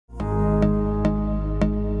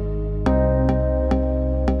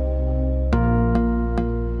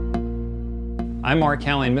I'm Mark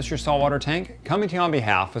Callahan, Mr. Saltwater Tank, coming to you on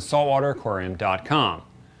behalf of SaltwaterAquarium.com.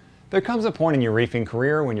 There comes a point in your reefing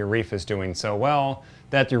career when your reef is doing so well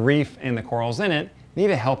that the reef and the corals in it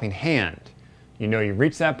need a helping hand. You know you've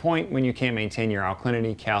reached that point when you can't maintain your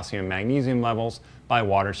alkalinity, calcium, and magnesium levels by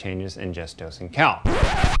water changes and just dosing calc.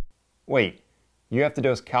 Wait, you have to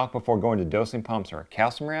dose calc before going to dosing pumps or a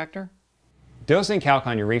calcium reactor? Dosing calc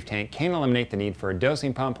on your reef tank can eliminate the need for a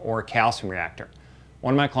dosing pump or a calcium reactor.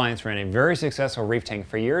 One of my clients ran a very successful reef tank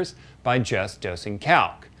for years by just dosing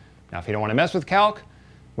calc. Now if you don't want to mess with calc,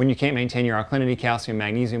 when you can't maintain your alkalinity, calcium,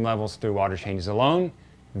 magnesium levels through water changes alone,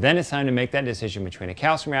 then it's time to make that decision between a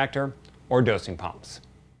calcium reactor or dosing pumps.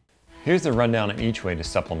 Here's the rundown of each way to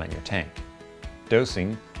supplement your tank.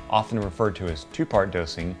 Dosing, often referred to as two-part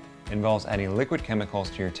dosing, involves adding liquid chemicals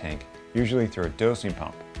to your tank, usually through a dosing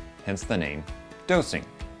pump, hence the name dosing.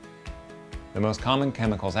 The most common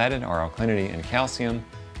chemicals added are alkalinity and calcium.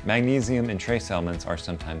 Magnesium and trace elements are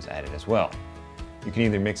sometimes added as well. You can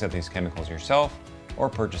either mix up these chemicals yourself or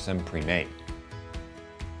purchase them pre-made.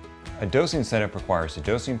 A dosing setup requires a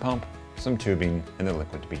dosing pump, some tubing, and the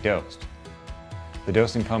liquid to be dosed. The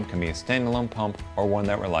dosing pump can be a standalone pump or one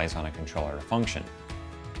that relies on a controller to function.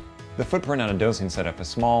 The footprint on a dosing setup is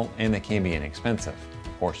small and they can be inexpensive.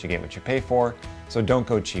 Of course, you get what you pay for, so don't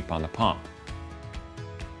go cheap on the pump.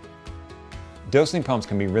 Dosing pumps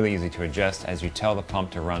can be really easy to adjust as you tell the pump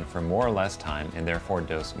to run for more or less time and therefore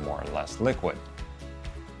dose more or less liquid.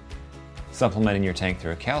 Supplementing your tank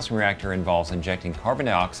through a calcium reactor involves injecting carbon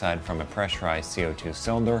dioxide from a pressurized CO2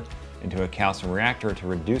 cylinder into a calcium reactor to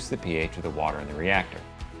reduce the pH of the water in the reactor.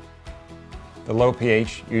 The low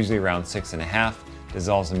pH, usually around 6.5,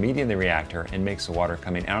 dissolves immediately in the reactor and makes the water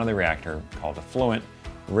coming out of the reactor, called effluent,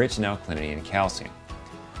 rich in alkalinity and calcium.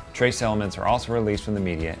 Trace elements are also released from the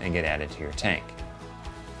media and get added to your tank.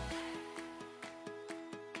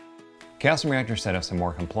 Calcium reactor setups are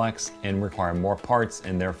more complex and require more parts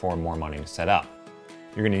and therefore more money to set up.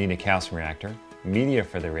 You're going to need a calcium reactor, media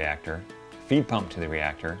for the reactor, feed pump to the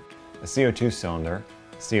reactor, a CO2 cylinder,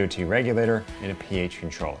 CO2 regulator, and a pH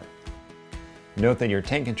controller. Note that your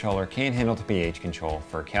tank controller can handle the pH control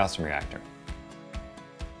for a calcium reactor.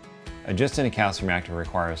 Adjusting a calcium reactor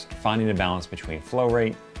requires finding a balance between flow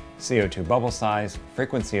rate, CO2 bubble size,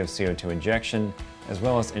 frequency of CO2 injection, as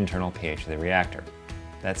well as internal pH of the reactor.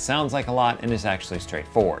 That sounds like a lot and is actually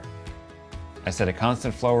straightforward. I set a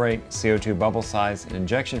constant flow rate, CO2 bubble size, and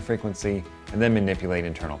injection frequency, and then manipulate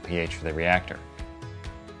internal pH for the reactor.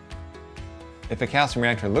 If a calcium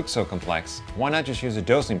reactor looks so complex, why not just use a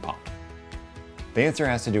dosing pump? The answer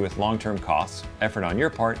has to do with long-term costs, effort on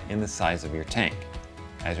your part, and the size of your tank.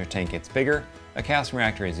 As your tank gets bigger, a calcium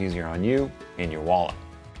reactor is easier on you and your wallet.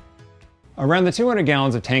 Around the 200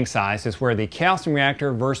 gallons of tank size is where the calcium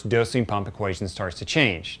reactor versus dosing pump equation starts to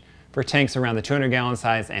change. For tanks around the 200 gallon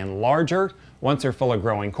size and larger, once they're full of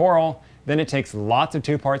growing coral, then it takes lots of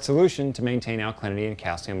two-part solution to maintain alkalinity and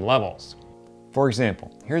calcium levels. For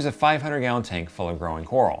example, here's a 500 gallon tank full of growing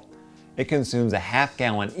coral. It consumes a half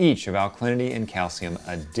gallon each of alkalinity and calcium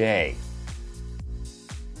a day.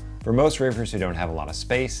 For most reefers who don't have a lot of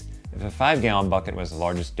space, if a 5-gallon bucket was the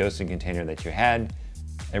largest dosing container that you had,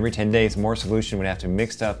 every 10 days more solution would have to be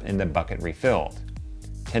mixed up and the bucket refilled.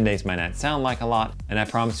 10 days might not sound like a lot, and I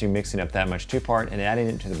promise you mixing up that much two-part and adding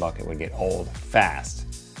it to the bucket would get old fast.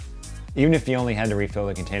 Even if you only had to refill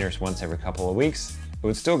the containers once every couple of weeks, it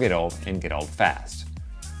would still get old and get old fast.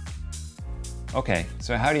 Okay,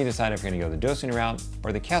 so how do you decide if you're going to go the dosing route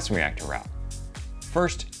or the calcium reactor route?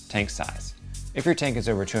 First, tank size. If your tank is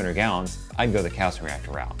over 200 gallons, I'd go the calcium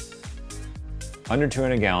reactor route. Under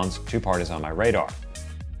 200 gallons, two-part is on my radar.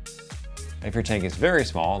 If your tank is very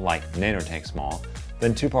small, like nanotank small,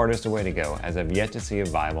 then two-part is the way to go, as I've yet to see a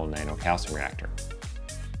viable nano calcium reactor.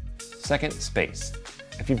 Second, space.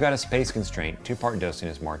 If you've got a space constraint, two-part dosing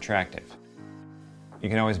is more attractive. You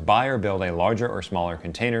can always buy or build a larger or smaller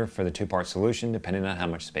container for the two-part solution depending on how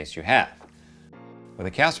much space you have. With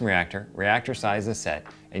a calcium reactor, reactor size is set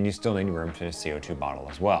and you still need room for a CO2 bottle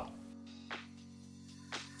as well.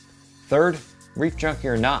 Third, reef junkie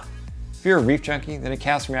or not. If you're a reef junkie, then a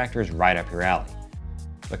calcium reactor is right up your alley.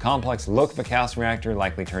 The complex look of a calcium reactor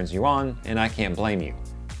likely turns you on, and I can't blame you.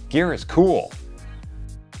 Gear is cool.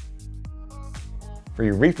 For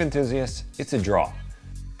you reef enthusiasts, it's a draw.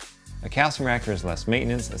 A calcium reactor is less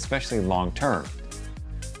maintenance, especially long-term.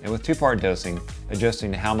 And with two-part dosing,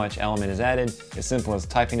 adjusting to how much element is added is simple as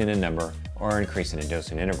typing in a number or increasing the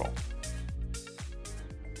dosing interval.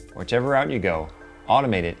 Whichever route you go,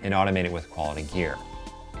 automate it and automate it with quality gear.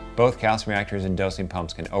 Both calcium reactors and dosing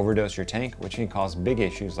pumps can overdose your tank, which can cause big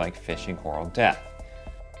issues like fish and coral death.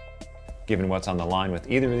 Given what's on the line with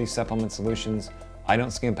either of these supplement solutions, I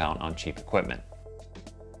don't skimp out on cheap equipment.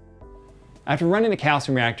 After running a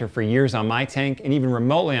calcium reactor for years on my tank and even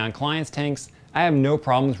remotely on clients' tanks, I have no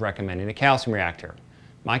problems recommending a calcium reactor.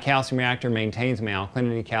 My calcium reactor maintains my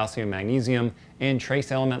alkalinity calcium, magnesium, and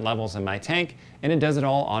trace element levels in my tank, and it does it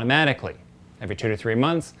all automatically. Every 2 to 3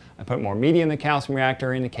 months, I put more media in the calcium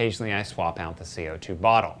reactor, and occasionally I swap out the CO2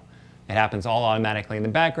 bottle. It happens all automatically in the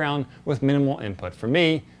background with minimal input from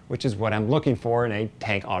me, which is what I'm looking for in a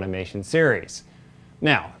tank automation series.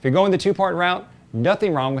 Now, if you're going the 2-part route,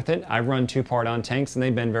 nothing wrong with it. I've run 2-part on tanks and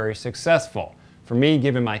they've been very successful. For me,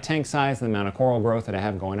 given my tank size and the amount of coral growth that I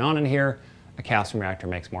have going on in here, a calcium reactor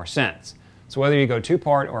makes more sense. So whether you go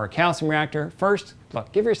 2-part or a calcium reactor, first,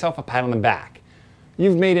 look, give yourself a pat on the back.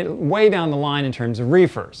 You've made it way down the line in terms of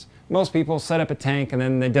reefers. Most people set up a tank and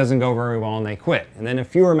then it doesn't go very well and they quit. And then a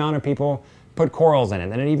fewer amount of people put corals in it.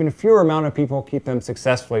 And then an even fewer amount of people keep them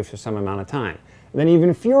successfully for some amount of time. And then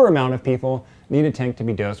even fewer amount of people need a tank to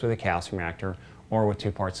be dosed with a calcium reactor or with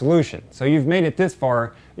 2-part solution. So you've made it this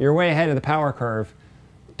far, you're way ahead of the power curve.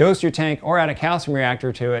 Dose your tank or add a calcium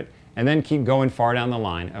reactor to it, and then keep going far down the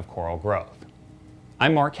line of coral growth.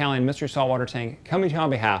 I'm Mark Callahan, Mr. Saltwater Tank, coming to you on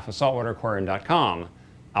behalf of SaltwaterAquarium.com.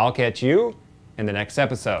 I'll catch you in the next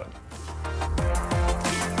episode.